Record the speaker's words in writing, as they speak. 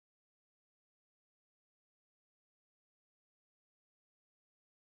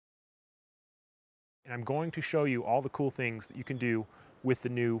and I'm going to show you all the cool things that you can do with the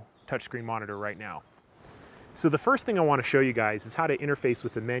new touchscreen monitor right now. So the first thing I want to show you guys is how to interface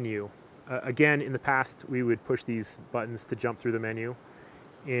with the menu. Again, in the past, we would push these buttons to jump through the menu,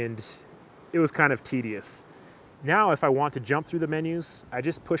 and it was kind of tedious. Now, if I want to jump through the menus, I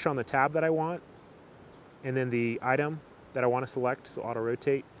just push on the tab that I want, and then the item that I want to select, so auto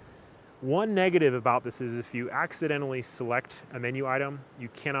rotate. One negative about this is if you accidentally select a menu item, you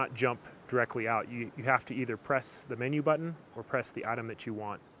cannot jump directly out. You have to either press the menu button or press the item that you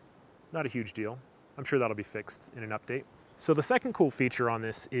want. Not a huge deal. I'm sure that'll be fixed in an update. So the second cool feature on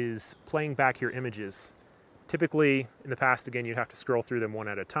this is playing back your images. Typically, in the past, again, you'd have to scroll through them one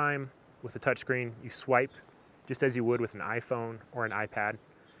at a time. With the touchscreen, you swipe just as you would with an iPhone or an iPad.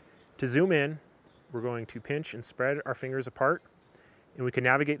 To zoom in, we're going to pinch and spread our fingers apart, and we can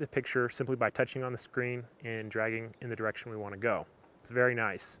navigate the picture simply by touching on the screen and dragging in the direction we want to go. It's very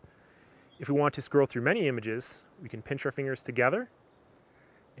nice. If we want to scroll through many images, we can pinch our fingers together,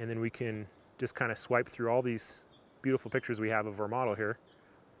 and then we can just kind of swipe through all these beautiful pictures we have of our model here.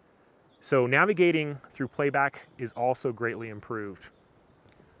 So navigating through playback is also greatly improved.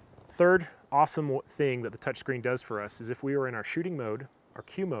 Third awesome thing that the touchscreen does for us is if we were in our shooting mode, our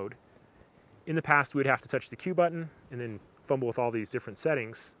Q mode, in the past we'd have to touch the Q button and then fumble with all these different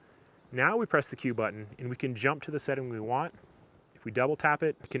settings. Now we press the Q button and we can jump to the setting we want. If we double tap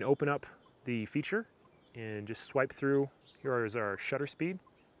it, we can open up the feature and just swipe through. Here is our shutter speed.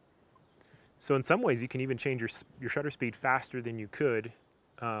 So in some ways you can even change your shutter speed faster than you could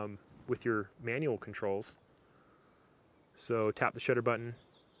with your manual controls. So tap the shutter button,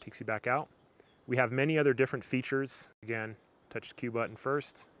 takes you back out. We have many other different features. Again, touch the Q button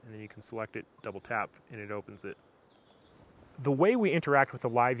first, and then you can select it, double tap, and it opens it. The way we interact with the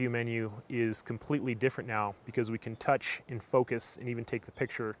live view menu is completely different now because we can touch and focus and even take the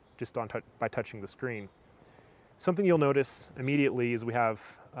picture just by touching the screen. Something you'll notice immediately is we have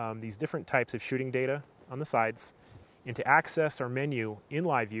these different types of shooting data on the sides, and to access our menu in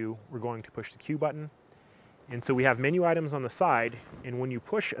live view, we're going to push the Q button. And so we have menu items on the side, and when you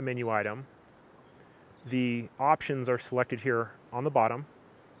push a menu item, the options are selected here on the bottom.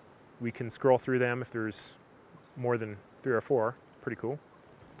 We can scroll through them if there's more than 3 or 4. Pretty cool.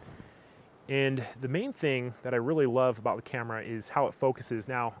 And the main thing that I really love about the camera is how it focuses.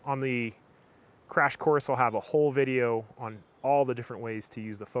 Now, on the crash course, I'll have a whole video on all the different ways to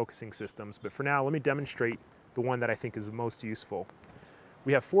use the focusing systems, but for now, let me demonstrate the one that I think is the most useful.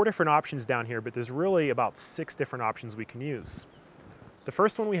 We have 4 different options down here, but there's really about 6 different options we can use. The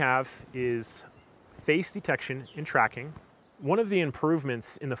first one we have is face detection and tracking. One of the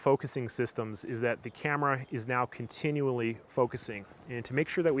improvements in the focusing systems is that the camera is now continually focusing. And to make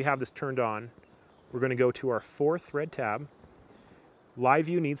sure that we have this turned on, we're going to go to our 4th red tab. Live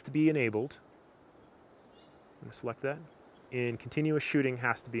view needs to be enabled. I'm going to select that. And continuous shooting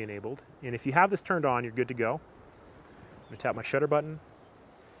has to be enabled. And if you have this turned on, you're good to go. I'm going to tap my shutter button.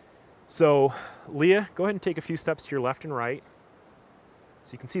 So, Leah, go ahead and take a few steps to your left and right.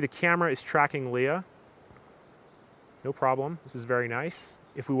 So you can see the camera is tracking Leah. No problem. This is very nice.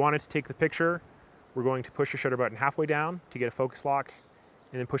 If we wanted to take the picture, we're going to push the shutter button halfway down to get a focus lock,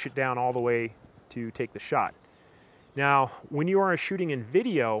 and then push it down all the way to take the shot. Now, when you are shooting in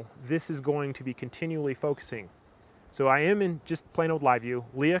video, this is going to be continually focusing. So I am in just plain old live view.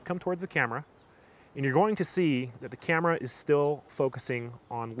 Leah, come towards the camera, and you're going to see that the camera is still focusing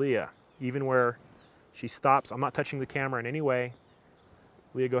on Leah, even where she stops. I'm not touching the camera in any way.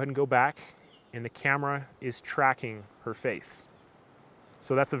 Leah, go ahead and go back, and the camera is tracking her face.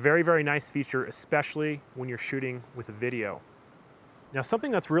 So that's a very, very nice feature, especially when you're shooting with a video. Now,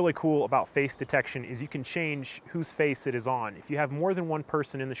 something that's really cool about face detection is you can change whose face it is on. If you have more than one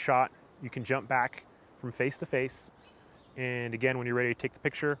person in the shot, you can jump back from face to face. And again, when you're ready to take the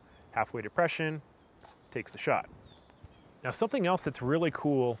picture, halfway depression, takes the shot. Now, something else that's really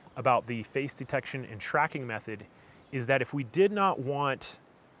cool about the face detection and tracking method is that if we did not want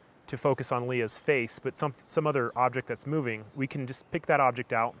to focus on Leah's face, but some other object that's moving, we can just pick that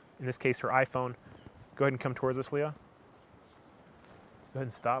object out, in this case her iPhone. Go ahead and come towards us, Leah. Go ahead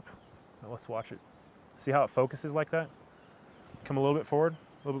and stop. Now let's watch it. See how it focuses like that? Come a little bit forward,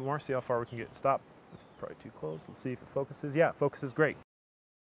 a little bit more, see how far we can get. Stop. It's probably too close. Let's see if it focuses. Yeah, it focuses great.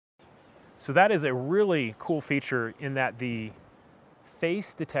 So that is a really cool feature in that the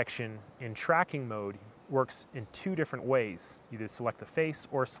face detection in tracking mode works in 2 different ways. Either select the face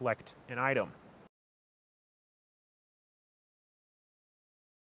or select an item.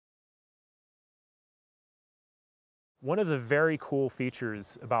 One of the very cool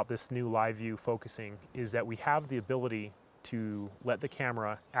features about this new live view focusing is that we have the ability to let the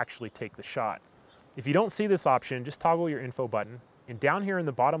camera actually take the shot. If you don't see this option, just toggle your info button. And down here in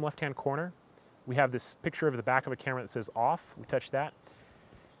the bottom left-hand corner, we have this picture of the back of a camera that says off. We touch that.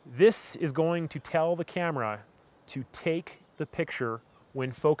 This is going to tell the camera to take the picture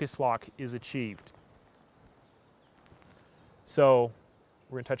when focus lock is achieved. So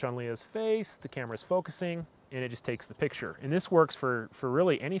we're going to touch on Leah's face, the camera's focusing, and it just takes the picture. And this works for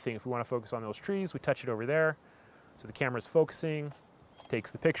really anything. If we want to focus on those trees, we touch it over there. So the camera's focusing,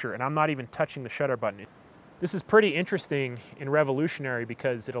 takes the picture, and I'm not even touching the shutter button. This is pretty interesting and revolutionary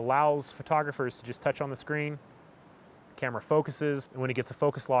because it allows photographers to just touch on the screen, the camera focuses, and when it gets a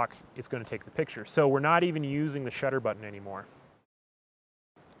focus lock, it's going to take the picture. So we're not even using the shutter button anymore.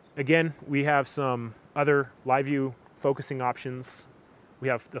 Again, we have some other live view focusing options. We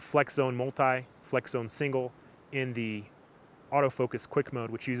have the Flex Zone Multi, Flex Zone Single, in the autofocus quick mode,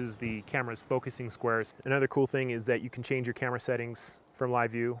 which uses the camera's focusing squares. Another cool thing is that you can change your camera settings from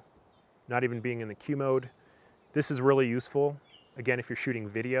live view, not even being in the Q mode. This is really useful, again, if you're shooting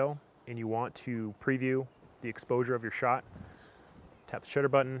video and you want to preview the exposure of your shot. Tap the shutter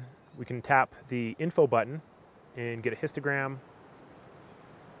button. We can tap the info button and get a histogram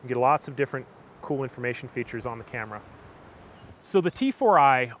and get lots of different cool information features on the camera. So the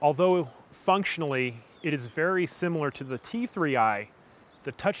T4i, although functionally it is very similar to the T3i,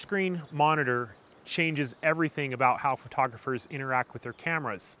 the touchscreen monitor changes everything about how photographers interact with their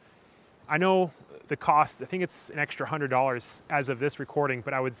cameras. I know the cost, I think it's an extra $100 as of this recording,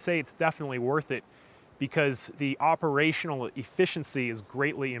 but I would say it's definitely worth it because the operational efficiency is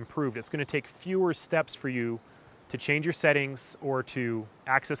greatly improved. It's going to take fewer steps for you to change your settings or to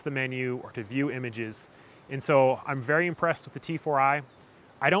access the menu or to view images. And so I'm very impressed with the T4i.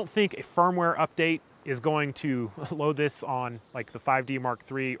 I don't think a firmware update is going to load this on like the 5D Mark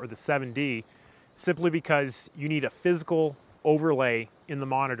III or the 7D, simply because you need a physical overlay in the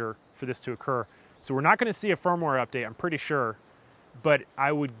monitor for this to occur. So we're not going to see a firmware update, I'm pretty sure, but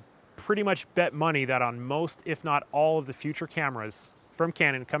I would pretty much bet money that on most, if not all, of the future cameras from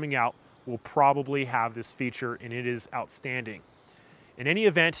Canon coming out will probably have this feature, and it is outstanding. In any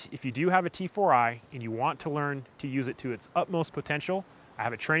event, if you do have a T4i and you want to learn to use it to its utmost potential, I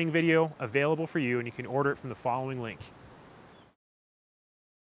have a training video available for you, and you can order it from the following link.